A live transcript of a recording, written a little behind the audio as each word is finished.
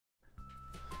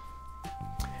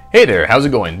Hey there, how's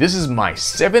it going? This is my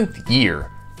 7th year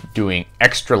doing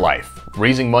Extra Life,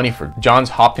 raising money for Johns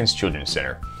Hopkins Children's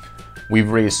Center. We've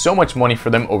raised so much money for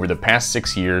them over the past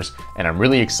 6 years, and I'm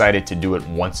really excited to do it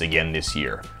once again this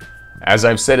year. As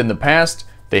I've said in the past,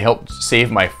 they helped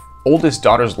save my oldest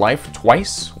daughter's life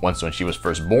twice, once when she was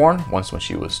first born, once when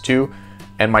she was 2,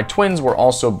 and my twins were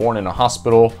also born in a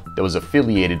hospital that was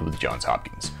affiliated with Johns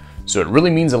Hopkins. So it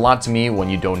really means a lot to me when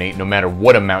you donate, no matter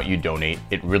what amount you donate.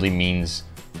 It really means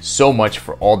so much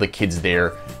for all the kids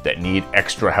there that need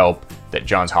extra help that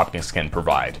Johns Hopkins can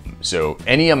provide. So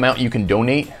any amount you can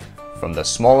donate, from the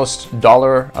smallest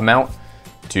dollar amount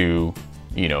to,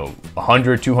 you know,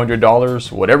 $100,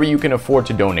 $200, whatever you can afford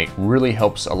to donate really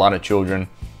helps a lot of children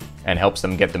and helps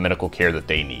them get the medical care that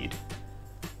they need.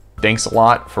 Thanks a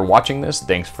lot for watching this.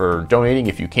 Thanks for donating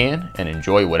if you can, and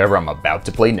enjoy whatever I'm about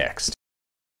to play next.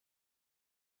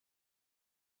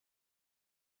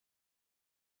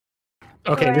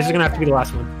 Okay, this is gonna have to be the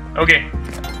last one. Okay.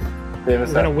 We're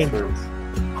gonna win.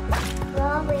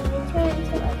 Well, when you turn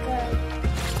into a girl.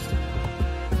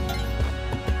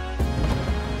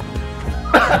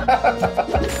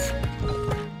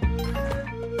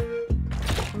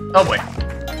 Oh boy.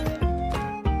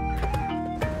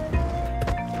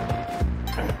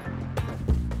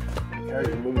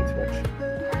 You're moving too much.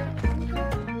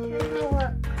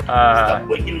 Stop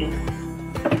waiting.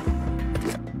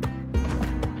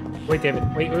 Wait, David.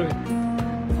 Wait.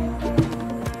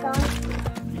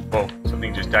 Whoa,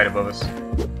 something just died above us.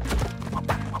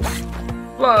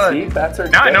 Blood! See, bats are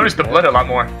Now I dead, noticed the man. blood a lot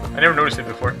more. I never noticed it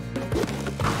before.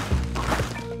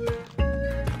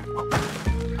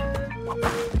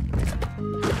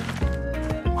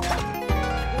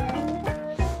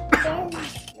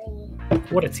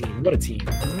 What a team. What a team.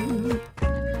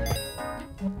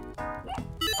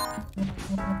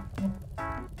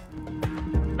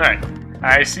 Alright.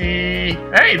 I see...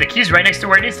 Hey, the key's right next to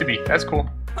where it needs to be. That's cool.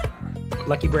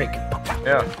 Lucky break.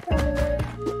 Yeah.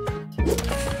 Hurt you.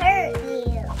 That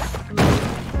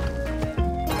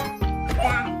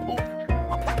is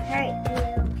hurt you.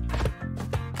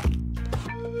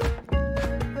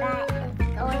 That is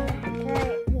going to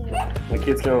hurt you. My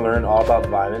kid's gonna learn all about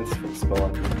violence from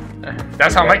Spelunky.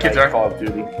 That's how my kids are. Call of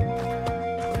Duty.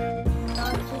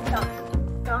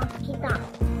 Donkey dog.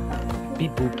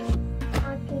 Beep boop.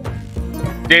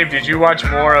 Dave, did you watch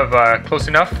more of Close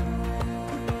Enough?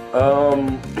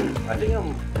 I think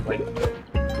I'm like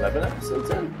 11 episodes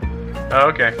in. Oh,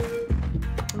 okay.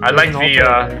 I like the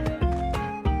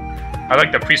I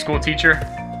like the preschool teacher.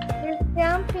 You're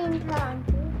jumping,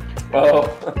 Donkey. Oh.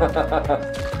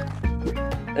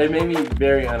 It made me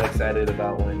very unexcited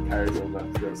about when Kyra's old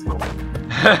enough to go to school.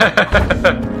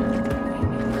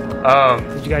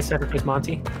 Did you guys sacrifice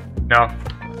Monty? No.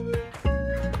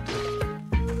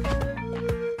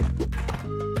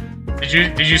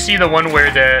 Did you see the one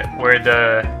where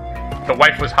the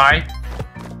wife was high?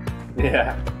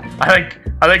 Yeah. I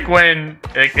like when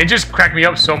it just cracked me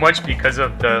up so much because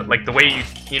of the way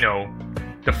you know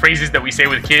the phrases that we say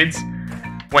with kids.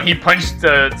 When he punched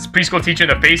the preschool teacher in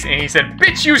the face and he said,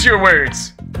 "Bitch, use your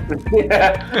words."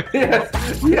 Yeah. Yes.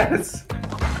 Yes.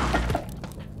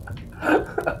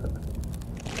 That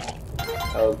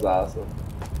was awesome.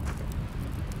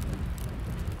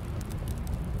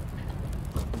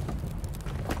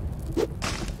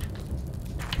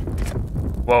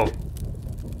 Whoa.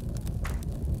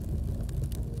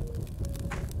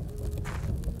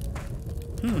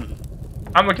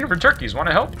 I'm looking for turkeys. Want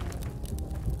to help?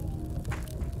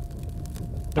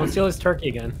 Don't steal his turkey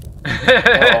again. Oh,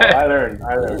 I learned.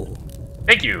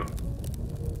 Thank you.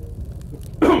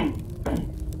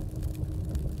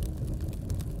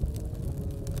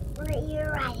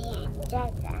 You're right.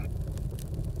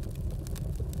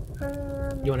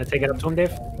 You want to take it up to him,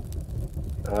 Dave?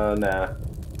 Nah.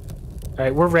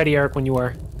 Alright, we're ready, Eric, when you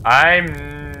are. I'm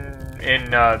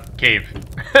in cave.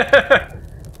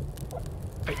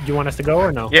 Do you want us to go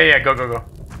or no? Yeah, go.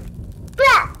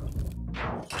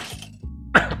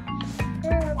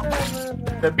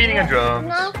 The beating of drums.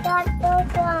 Not that one.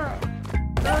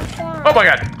 Not that. Oh my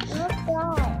god. Not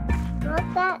that.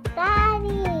 Not that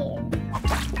daddy.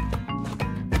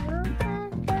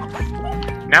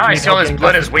 Now I see all his helping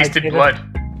blood us as wasted fight, blood.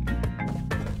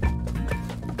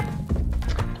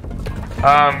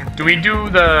 Do we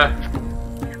do the...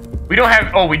 We don't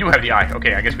have... Oh, we do have the eye.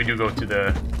 Okay, I guess we do go to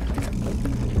the...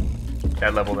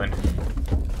 that level then.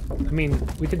 I mean,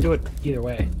 we could do it either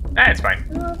way. It's fine.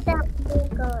 Not that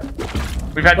bigger.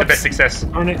 We've had the best success.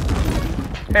 On it.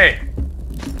 Hey.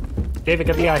 David,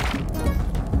 get the eye.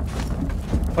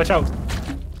 Watch out.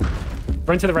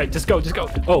 Run to the right. Just go.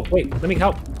 Oh, wait. Let me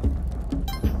help.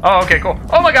 Oh, okay, cool.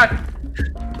 Oh my god!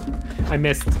 I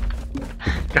missed.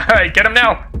 Alright, get him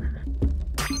now!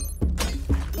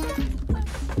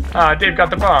 Ah, Dave got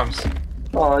the bombs.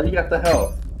 Oh, you got the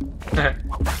health.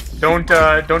 Don't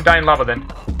die in lava then.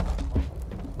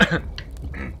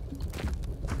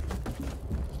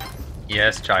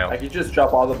 Yes, I child. could just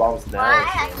drop all the bombs now.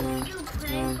 Why did you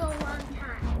play for one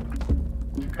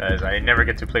time? Because I never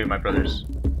get to play with my brothers.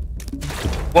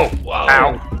 Whoa!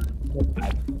 Ow!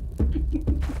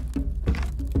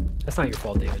 That's not your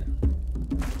fault, David.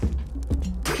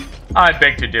 I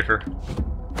beg to differ.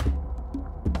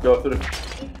 Go through.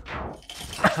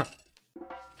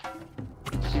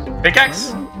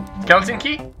 Pickaxe? Skeleton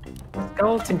key?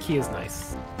 Skeleton key is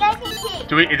nice.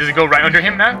 Does it go right under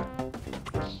him now?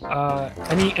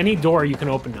 Any door you can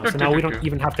open now. So now we don't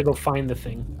even have to go find the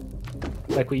thing,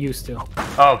 like we used to.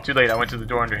 Oh, too late. I went to the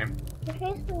door under him. There's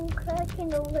some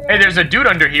cracking over there. Hey, there's a dude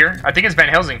under here. I think it's Van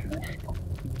Helsing.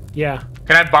 Yeah.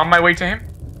 Can I bomb my way to him?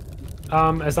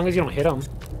 As long as you don't hit him.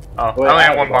 Oh, Wait, I only I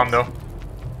have one have bomb bombs.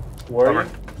 though. Where are Bummer.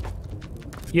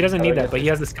 you? He doesn't How need do I that, get but he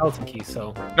has the skeleton key,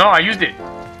 so No, I used it.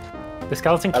 the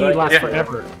skeleton How key do I lasts get-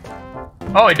 forever.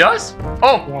 Oh, it does?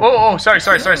 Oh, Yeah. oh, sorry.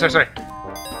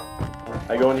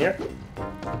 I go in here?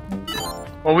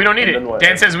 Well, we don't need And then it. what?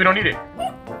 Dan says we don't need it.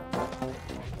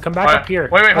 Come back up here.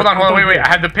 Wait, hold on, wait. here. I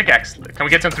had the pickaxe. Can we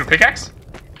get some through pickaxe?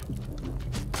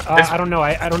 I don't know.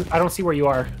 I don't see where you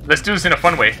are. Let's do this in a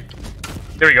fun way.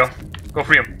 There we go. Go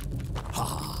free him.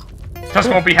 Tusk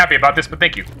won't be happy about this, but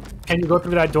thank you. Can you go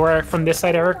through that door from this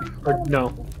side, Eric? Or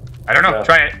no? I don't know. No.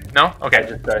 Try it. No? I Okay.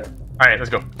 just died. Alright, let's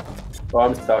go. Oh,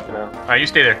 I'm stuck now. Alright, you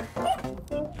stay there.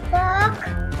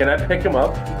 Fuck. Can I pick him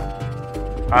up?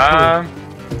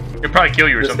 He'll probably kill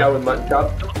you or This guy something. with mutton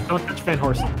chop? Don't touch Van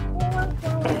Horse.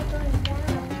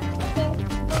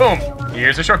 Boom.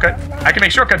 Here's a shortcut. I can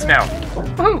make shortcuts now.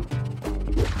 Woohoo!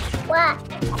 What?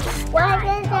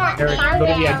 Why does that Eric, fire go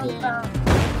to the come exit.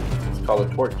 from? It's called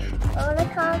a torch. Where the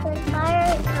cause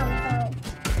fire come from?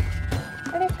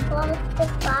 Where the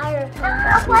cause fire come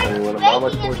from? When a mama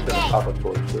torch, then a papa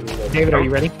torch. David, are you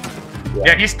ready?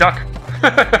 Yeah, he's stuck.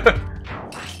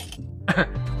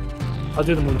 I'll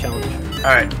do the moon challenge.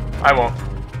 Alright, I won't.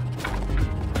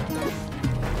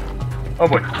 Oh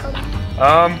boy.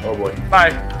 Oh boy.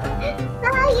 Bye.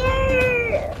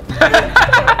 Fire!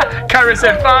 Kyra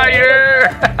said fire!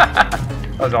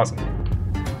 That was awesome.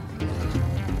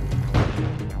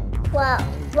 Whoa,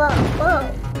 whoa.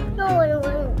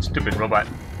 No. Stupid robot.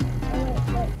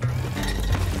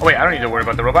 Oh wait, I don't need to worry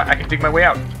about the robot. I can dig my way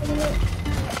out.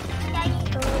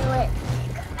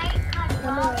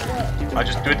 I'll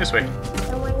just do it this way.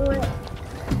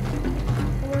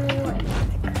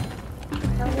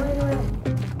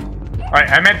 Alright,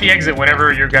 I'm at the exit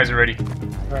whenever you guys are ready.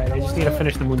 Alright, I just need to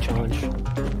finish the moon challenge.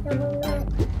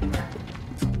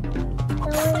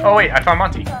 Oh wait, I found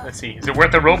Monty. Let's see. Is it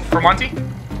worth the rope for Monty?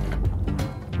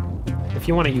 If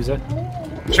you want to use it.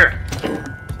 Sure.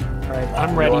 Alright,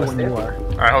 I'm ready wanna when stand? you are.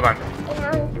 Alright, hold on.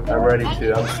 I'm ready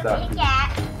too. I'm stuck.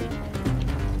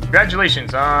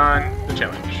 Congratulations on the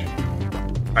challenge.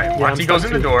 Alright, Yeah, Monty I'm goes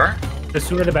stuck in the too. door. The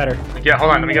sooner the better. Yeah,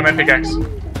 hold on, let me get my pickaxe. And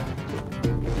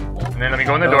then let me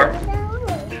go in the door.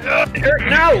 Eric,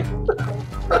 no!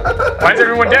 Why is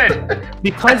everyone dead?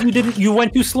 Because you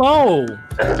went too slow.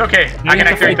 It's okay, Now I you can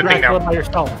have to activate fight the thing Dracula now. by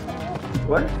yourself.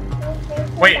 What?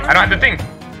 Wait, I don't have the thing.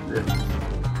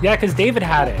 Yeah, because David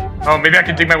had it. Oh, maybe I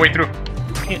can dig my way through.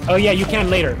 Oh yeah, you can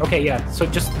later. Okay, yeah. So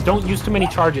just don't use too many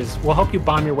charges. We'll help you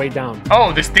bomb your way down.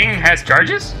 Oh, this thing has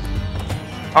charges?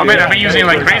 Oh man, Yeah, I've been using it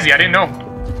like yeah. crazy, I didn't know.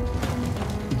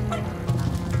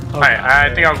 Oh, Alright,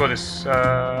 I think I'll go this, You're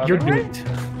other way. doomed.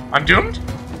 I'm doomed?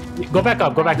 Go back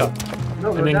up. Go back up.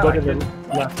 No, And then down. go I to the can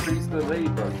left. freeze the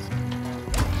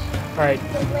ladybugs. All right,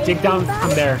 dig down from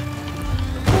there.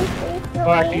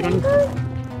 Oh, actually, you don't need to.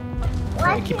 All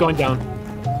right, keep going down.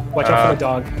 Watch out for the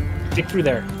dog. Dig through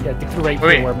there. Yeah, dig through right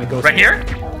Wait, here where my ghost right is. here?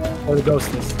 Where the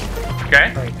ghost is.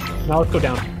 Okay, All right, now let's go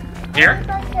down. here?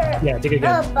 Yeah, dig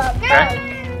again.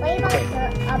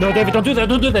 Okay. No, David, don't do that.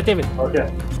 Don't do that, David. Okay.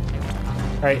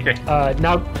 All right, Okay.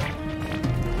 now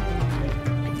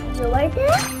You like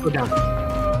it? go down.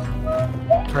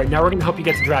 All right, now we're gonna help you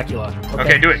get to Dracula.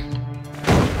 Okay, do it.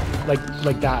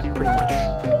 Like that, pretty much.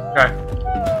 Okay.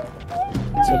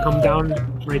 So come down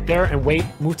right there and wait.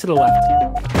 Move to the left.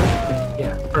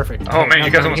 Yeah, perfect. Oh man, Now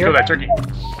you guys down almost here. killed that turkey.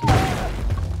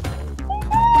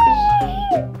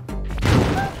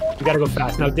 You gotta go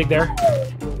fast. Now dig there.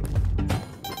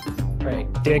 All right,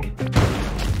 dig.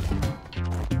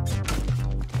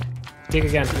 Dig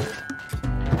again.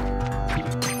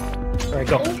 All right,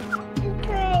 go.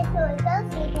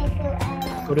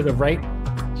 Go to the right.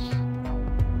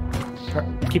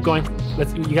 keep going.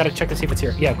 You gotta check to see if it's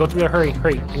here. Yeah, go through there. Hurry,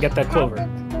 and get that clover.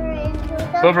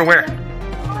 Clover where?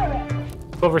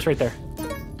 Clover's right there.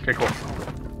 Okay, cool.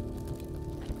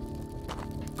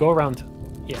 Go around.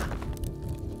 Yeah.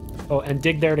 Oh, and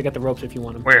dig there to get the ropes if you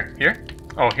want them. Where? Here?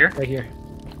 Oh, here? Right here.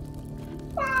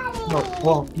 Oh,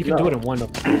 well, you can do it in one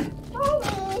of them.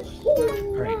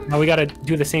 Alright, now we gotta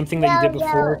do the same thing that you did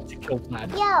before to kill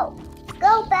Vlad. Yo,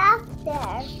 go back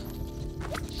there.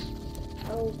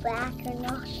 Go back or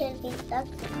not gonna be stuck.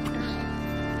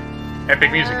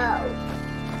 Epic music.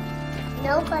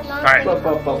 No, but not. Alright.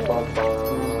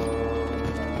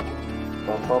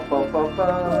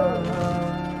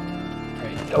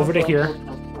 Alright, over to here.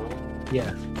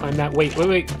 Yeah, climb that. Wait.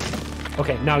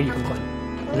 Okay, now you can climb.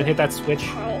 And then hit that switch.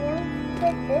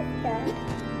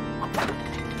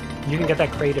 You can get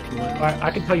that crate if you want.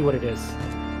 I can tell you what it is.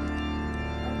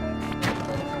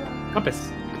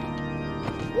 Compass.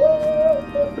 I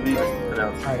believe it's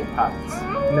pronounced pots.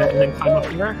 And then climb up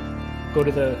here. Go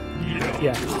to the...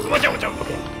 Yeah. Watch out.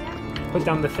 Okay. Put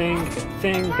down the thing,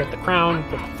 get the crown,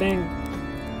 put the thing.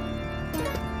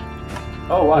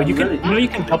 Oh wow! You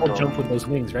can double jump with those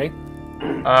wings, right?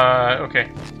 Okay.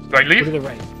 Do I Go leave? to the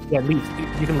right. Yeah, leave.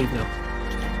 You can leave now.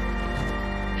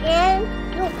 And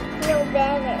you'll feel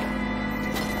better.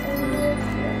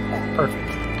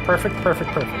 Perfect.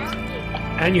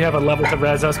 And you have a level to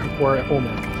res us before a home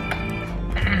end.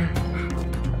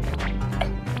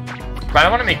 But I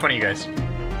want to make fun of you guys.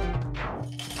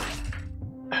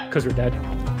 Because we're dead.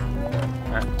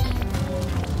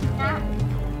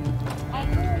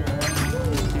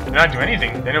 If not do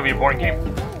anything, then it'll be a boring game.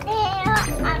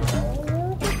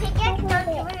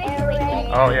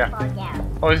 Oh yeah.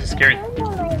 Oh, this is scary.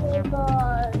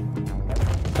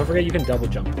 Don't forget you can double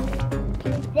jump.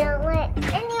 Don't let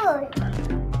anyone.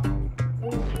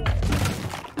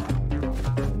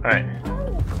 Alright.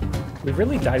 We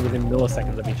really died within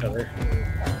milliseconds of each other.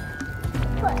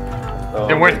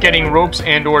 They're worth getting ropes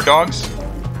and or dogs?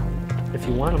 If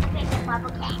you want them.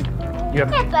 You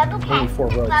have only 4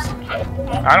 ropes.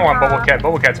 I don't want Bubble Cat.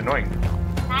 Bubble Cat's annoying.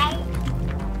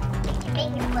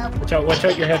 Watch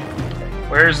out your head.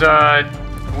 Where's,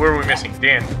 where are we missing?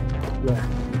 Dan. Yeah.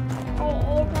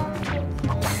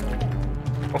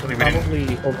 Hopefully we didn't.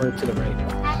 Probably over to the right.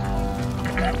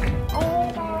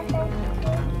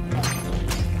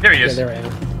 There he is. Yeah, there I am.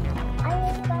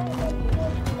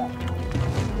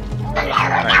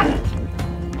 Alright.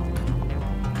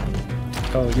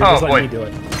 Oh, you're just letting boy. me do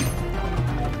it.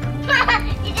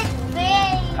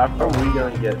 How are we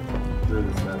gonna get through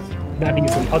this mess? Not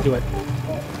easily. I'll do it.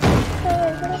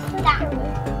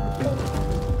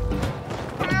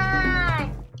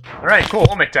 Alright, cool.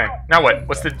 Home ec time. Now what?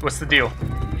 What's the deal?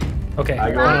 Okay.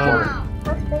 I go in the corner.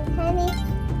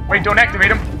 Wait, don't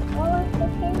activate him.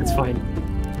 It's fine.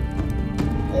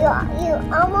 You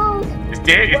almost. Is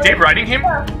Dave riding him?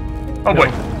 Oh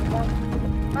boy.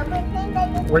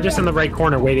 We're just in the right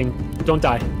corner waiting. Don't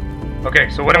die. Okay,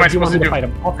 so what am I Do you want supposed to me do? fight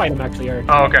him? I'll fight him actually, Eric.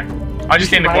 Oh, okay. I'll just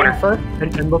stay in the corner.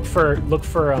 And look for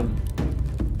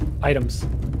items.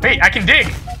 Hey, I can dig.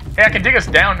 Hey, I can dig us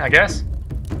down, I guess.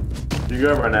 You're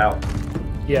gonna run out.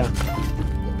 Yeah.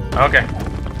 Okay.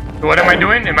 So what am I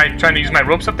doing? Am I trying to use my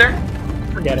ropes up there?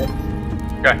 Forget it.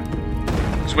 Okay.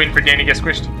 Just waiting for Danny to get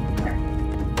squished.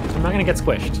 I'm not gonna get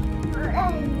squished.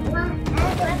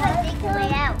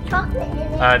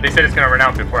 They said it's gonna run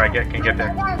out before I can get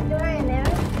there.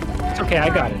 It's okay, I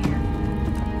got it.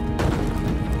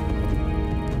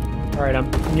 Alright,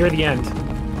 I'm near the end.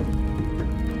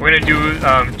 We're gonna do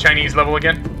Chinese level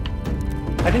again?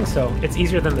 I think so. It's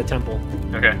easier than the temple.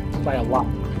 Okay. By a lot.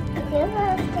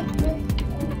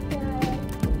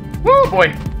 Woo,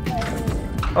 boy.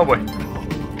 Oh boy.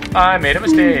 I made a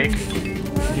mistake.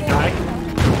 Did you die?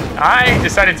 I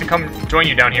decided to come join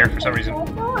you down here for some reason.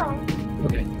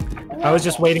 Okay. I was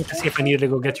just waiting to see if I needed to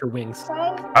go get your wings.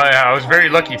 I was very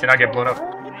lucky to not get blown up.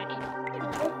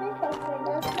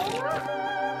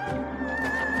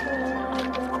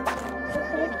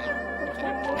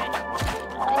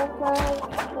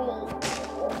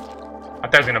 I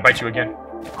thought I was gonna bite you again.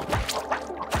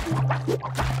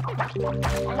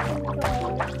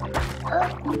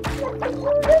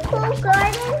 Beautiful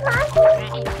garden,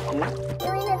 Poppy.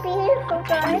 Doing a beautiful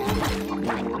garden.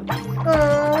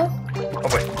 Oh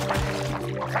boy.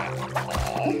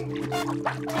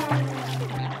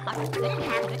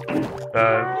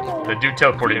 The dude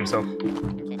teleported himself.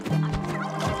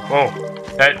 Whoa,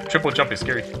 that triple jump is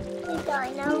scary. You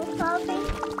don't know, Poppy?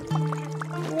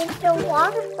 There's a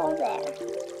waterfall there.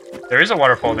 There is a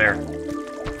waterfall there. Do you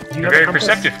You're have a very compass?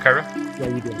 perceptive, Kyra. Yeah,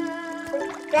 you do.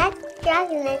 That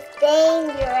dragon is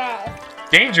dangerous.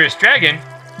 Dangerous dragon?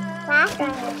 Flash on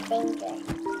your finger.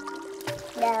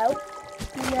 No.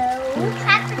 No.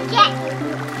 I forget.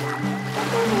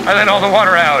 I let all the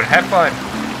water out. Have fun.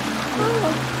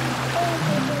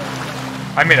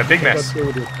 I made a big Can't go mess. through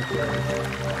with your turkey.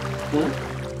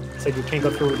 I said you can't go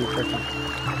through with your turkey.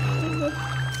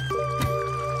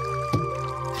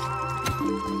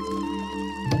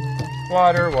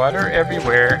 Water, water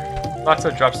everywhere. Lots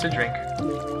of drops to drink.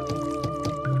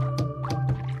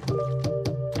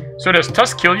 So does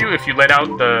Tusk kill you if you let out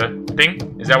the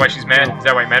thing? Is that why she's mad? Is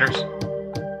that why it matters?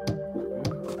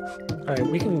 Alright,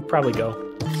 we can probably go.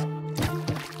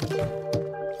 Go,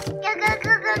 go,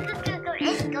 go, go, go, go, go.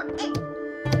 Let's go.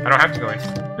 I don't have to go in.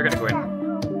 They're gonna go in.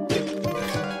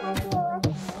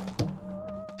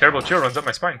 Terrible chill runs up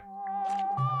my spine.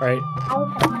 Alright.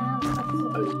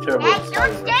 Terrible. Max,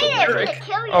 don't stay there. We're gonna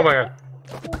kill you. Oh my god.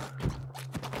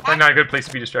 Probably not a good place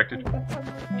to be distracted.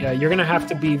 Yeah, you're gonna have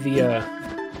to be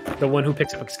the one who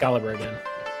picks up Excalibur again.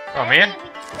 Oh man.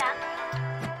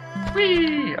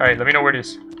 Whee! Alright, let me know where it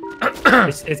is.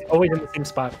 It's always in the same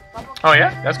spot. Oh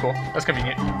yeah? That's cool. That's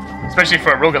convenient. Especially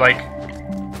for a roguelike.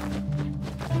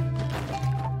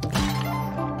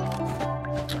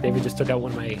 David just took out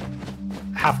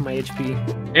half of my HP.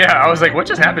 Yeah, I was like, what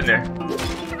just happened there?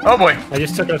 Oh boy. I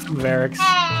just took out some of Eric's.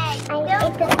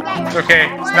 It's okay.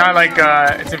 It's not like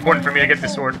it's important for me to get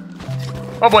this sword.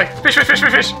 Oh boy. Fish, fish, fish,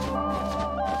 fish, fish!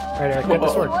 Alright, Eric, get the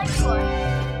sword.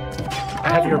 I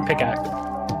have your pickaxe.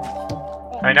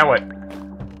 Alright, now what?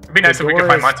 It'd be nice if we could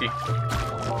find Monty.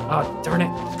 Oh, darn it.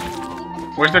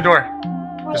 Where's the door?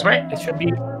 This way? It should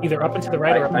be either up and to the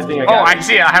right or up and to the think right. Oh, I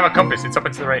see it. I have a compass. It's up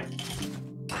and to the right.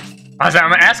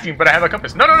 I'm asking, but I have a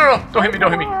compass. No, no, no, no. Don't hit me,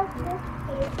 don't hit me.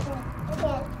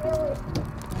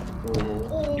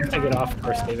 You take it off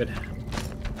first, David.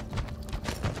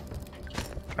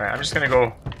 Alright, I'm just gonna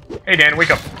go. Hey, Dan,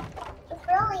 wake up.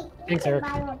 Thanks, Eric.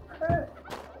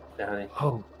 Yeah, honey.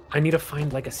 Oh, I need to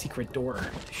find like a secret door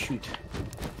to shoot.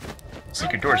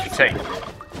 Secret doors, you say.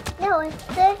 No, it's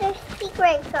there's a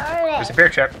secret garden. There's a bear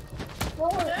trap.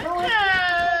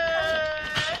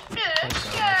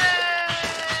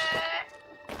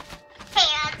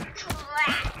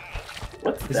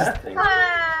 What's that thing?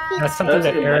 That's something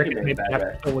that That's Eric Mega Man maybe bad have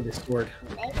guy. to kill with his sword.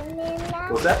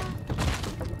 What's that?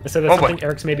 I said that's Oh, boy. something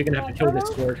Eric's maybe gonna have to kill with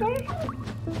his sword.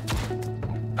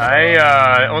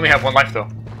 I only have one life, though.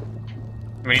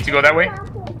 Do we need to go that way?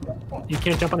 You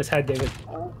can't jump on his head, David.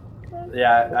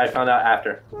 Yeah, I found out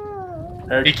after.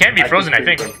 He can be frozen, I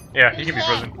think. shoot him. Yeah, he can be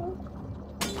frozen.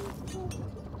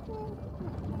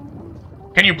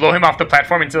 Can you blow him off the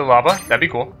platform into the lava? That'd be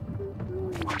cool.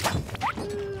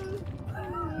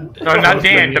 No, not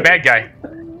Dan, the bad guy.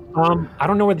 I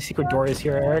don't know where the secret door is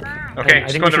here, Eric. Okay, I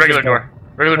just think go we in the should regular just go. door.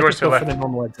 Regular Let's door's just still go for left. the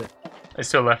normal exit. It's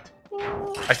still left.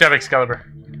 I still have Excalibur.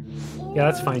 Yeah,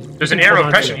 that's fine. There's You an can arrow hold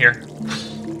on to oppression it. here.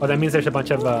 Oh, that means there's a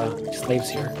bunch of slaves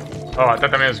here. Oh, I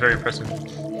thought that man was very impressive.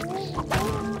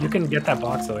 You can get that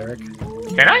box though, Eric.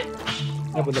 Can I?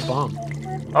 Yeah, with a bomb.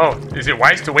 Oh, is it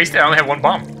wise to waste it? I only have one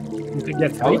bomb. You could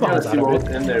get I 3 was gonna bombs see out what of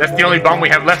was it. in there. That's the only bomb we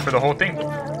have left for the whole thing.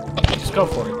 Just go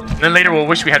for it. And then later we'll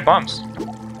wish we had bombs.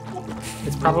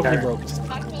 It's probably broke.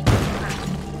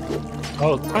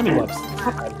 Oh, climbing webs.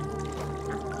 Not bad.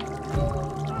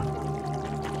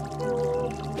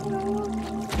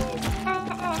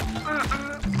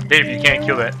 Dave, you can't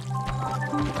kill that.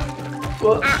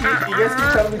 Well, you guys can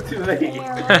tell me too late.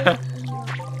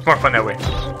 It's more fun that way.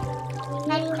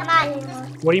 Come on.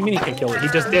 What do you mean he can kill it? He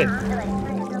just did.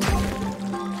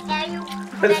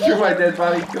 That's true, my dead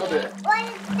body killed it. What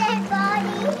is dead body?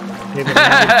 David, no.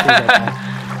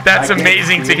 That's I can't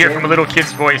amazing see to hear it. from a little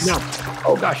kid's voice.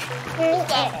 Oh gosh.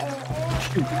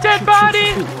 Dead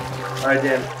body! Alright,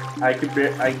 Dan. I could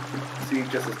see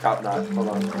just as top notch. Hold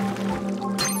on.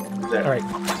 There. All right,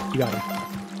 you got him.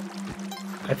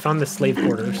 I found the slave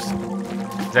quarters.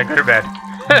 Is that good or bad?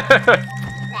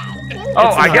 Oh,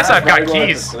 I guess I've got Probably one of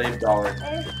the keys. slave dollar.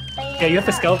 Yeah, you have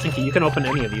the skeleton key. You can open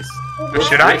any of these. But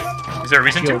should I? Is there a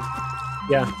reason Shield. to?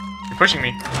 Yeah. You're pushing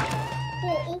me.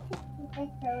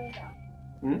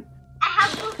 Hmm? I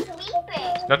have to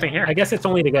sleep. Nothing here. I guess it's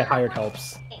only to get hired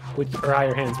helps, or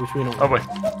higher hands, which we don't. Oh boy.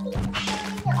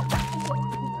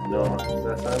 No,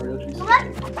 that's not real. She's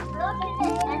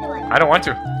I don't want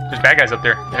to. There's bad guys up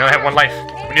there. They only have one life.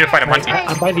 We need to find a Monty.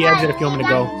 I'm by the exit if you want me to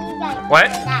go. What?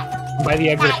 I'm by the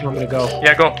exit if you want me to go.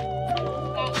 Yeah, go.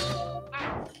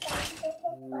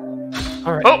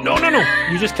 All right. Oh. No, no, no!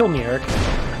 You just killed me, Eric.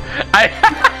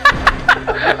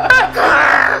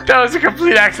 That was a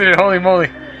complete accident. Holy moly.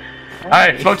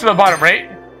 Alright, float to the bottom, right?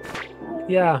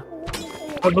 Yeah.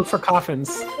 But look for coffins.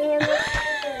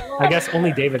 I guess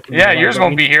only David can. Yeah, do that, yours but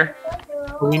won't be here.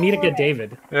 But we need to get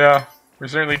David. Yeah, we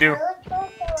certainly do. Let's go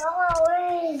the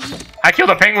wrong way. I killed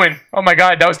a penguin. Oh my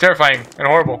god, that was terrifying and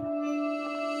horrible.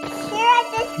 Here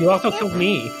at this. You also killed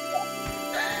me.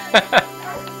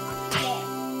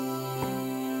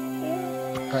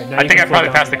 Alright, now I you think I can probably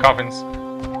float passed the down. coffins.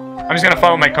 I'm just gonna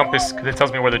follow my compass because it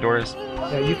tells me where the door is.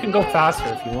 Yeah, you can go faster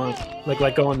if you want. Like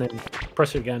let go and then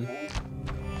press it again.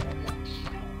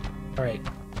 Alright.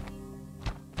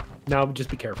 Now just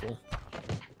be careful.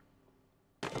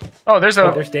 Oh, there's Oh,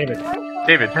 a there's David.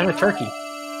 David. And a turkey.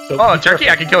 So Oh, a be turkey?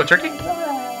 I careful. can kill a turkey?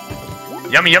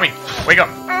 Yummy, yummy. Wake up.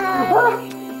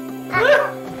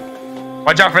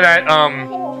 Watch out for that,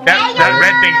 that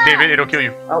red thing, David. It'll kill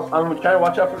you. I'm trying to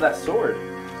watch out for that sword.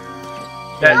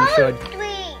 Yeah, you should.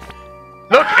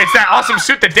 Look, it's that awesome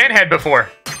suit that Dan had before.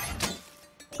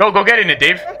 Go get in it,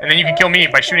 Dave. And then you can kill me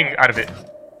by shooting out of it.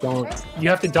 Don't. You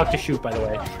have to duck to shoot, by the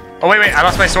way. Oh, wait. I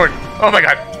lost my sword. Oh my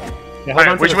god. Yeah, hold Alright,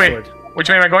 on to which the way? sword. Which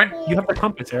way am I going? You have the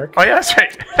compass, Eric. Oh, yeah, that's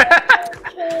right.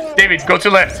 David, go to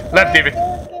left. Left, David.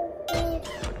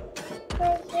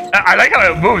 I like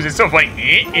how it moves. It's so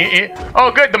funny.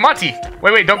 Oh, good. The Monty.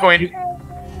 Wait. Don't go in. You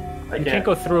can't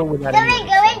go through without Go any. in,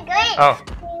 go in, go in. Oh,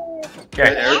 Can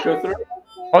okay. Eric go through?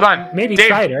 Hold on. Maybe Dave.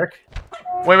 try it, Eric.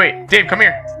 Wait. Dave, come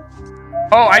here.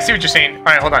 Oh, I see what you're saying. All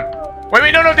right, hold on.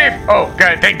 Wait. No, Dave. Oh,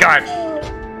 God. Thank God.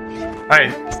 All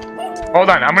right. Hold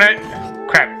on. I'm going to...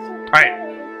 Crap. All right.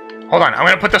 Hold on. I'm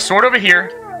going to put the sword over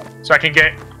here so I can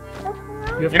get...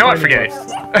 You You know what? plenty Forget of it.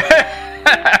 us.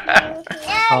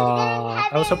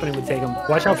 I was hoping it would take him.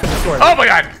 Watch out for the sword. Oh, my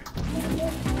God.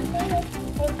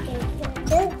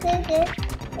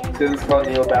 This is called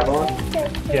Neo Babylon.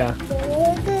 Yeah.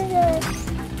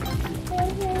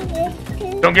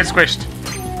 Don't get squished.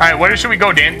 All right, where should we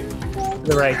go, Dan?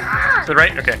 To the right. To the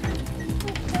right? Okay.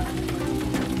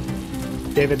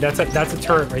 David, that's a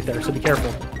turret right there, so be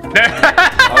careful.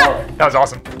 Oh, That was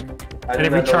awesome. I And it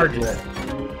did not know recharges.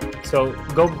 that. So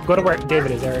go to where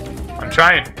David is, Eric. I'm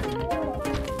trying.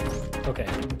 Okay.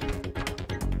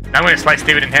 Now I'm going to slice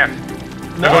David in half.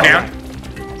 No. Go down.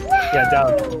 Yeah,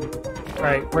 down.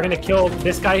 Alright, we're gonna kill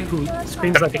this guy who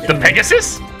screams like a The human.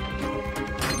 Pegasus? Can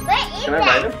I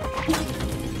ride him?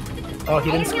 Oh,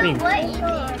 he didn't scream.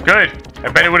 Good.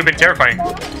 I bet it would have been terrifying.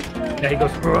 Yeah, he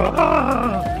goes. All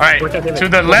right. Where's that David? To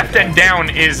the left and down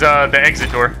is the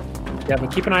exit door. Yeah,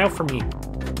 but keep an eye out for me.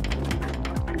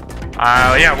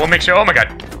 Yeah, we'll make sure. Oh my God.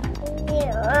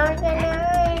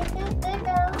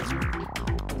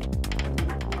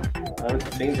 I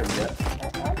haven't seen him yet.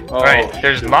 Oh, All right.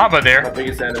 There's shoot. lava My there.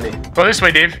 biggest enemy. Go this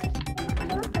way, Dave.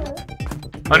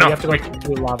 Oh You no. have to go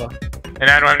through lava. And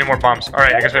I don't have any more bombs. All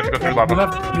right. I guess we have to go through lava.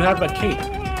 You have a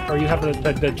cape, or you have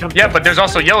the jump. Yeah, but there's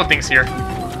also yellow things here.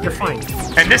 You're fine.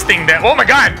 And this thing that. Oh my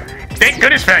God. Thank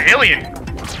goodness for that alien.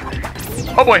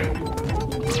 Oh boy.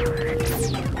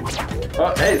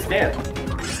 Oh, hey, Stan.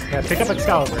 Yeah, pick up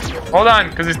Excalibur. Hold on,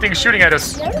 because this thing's shooting at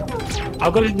us.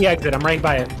 I'll go to the exit. I'm right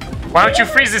by it. Why don't you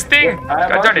freeze this thing?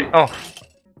 God darn it. Oh.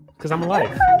 Cause I'm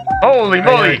alive. Holy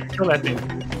moly. Kill that thing.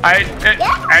 I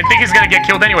think he's gonna get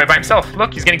killed anyway by himself.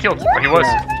 Look, he's getting killed. Or he was.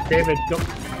 Yeah. David, go.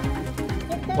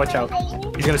 Watch out.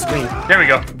 He's gonna scream. There we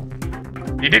go.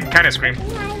 He did kind of scream.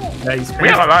 Yeah, he's We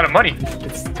have a lot of money.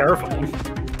 It's terrifying.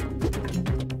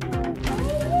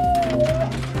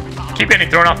 Keep getting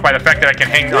thrown off by the fact that I can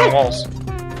hang on walls.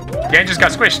 Dan just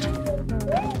got squished.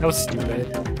 That was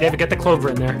stupid. David, get the clover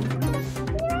in there.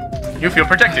 You feel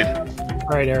protected.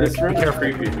 All right, Eric. This room Be is careful.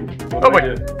 creepy. What Oh do I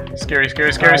boy. do? Scary.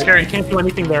 You can't do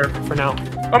anything there for now.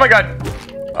 Oh my God.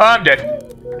 Oh, I'm dead.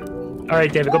 All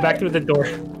right, David, go back through the door.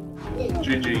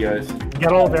 GG, guys.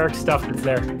 Get all of Eric's stuff that's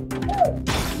there. To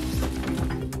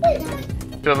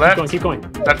the left. Keep going.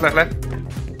 Left.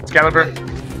 Excalibur.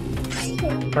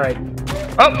 All right.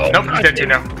 Oh, nope. He's dead too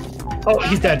now. Oh,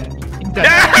 he's dead. He's dead.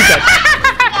 He's dead.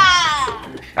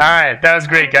 Alright, that was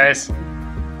great, guys.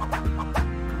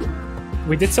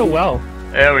 We did so well.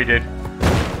 Yeah, we did.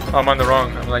 Oh, I'm on the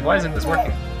wrong. I'm like, why isn't this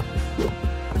working?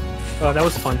 Oh, that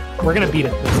was fun. We're gonna beat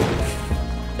it.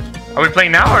 Are we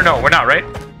playing now or no? We're not, right?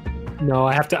 No,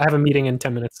 I have a meeting in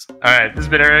 10 minutes. Alright, this has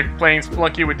been Eric playing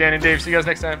Spelunky with Dan and Dave. See you guys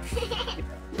next time.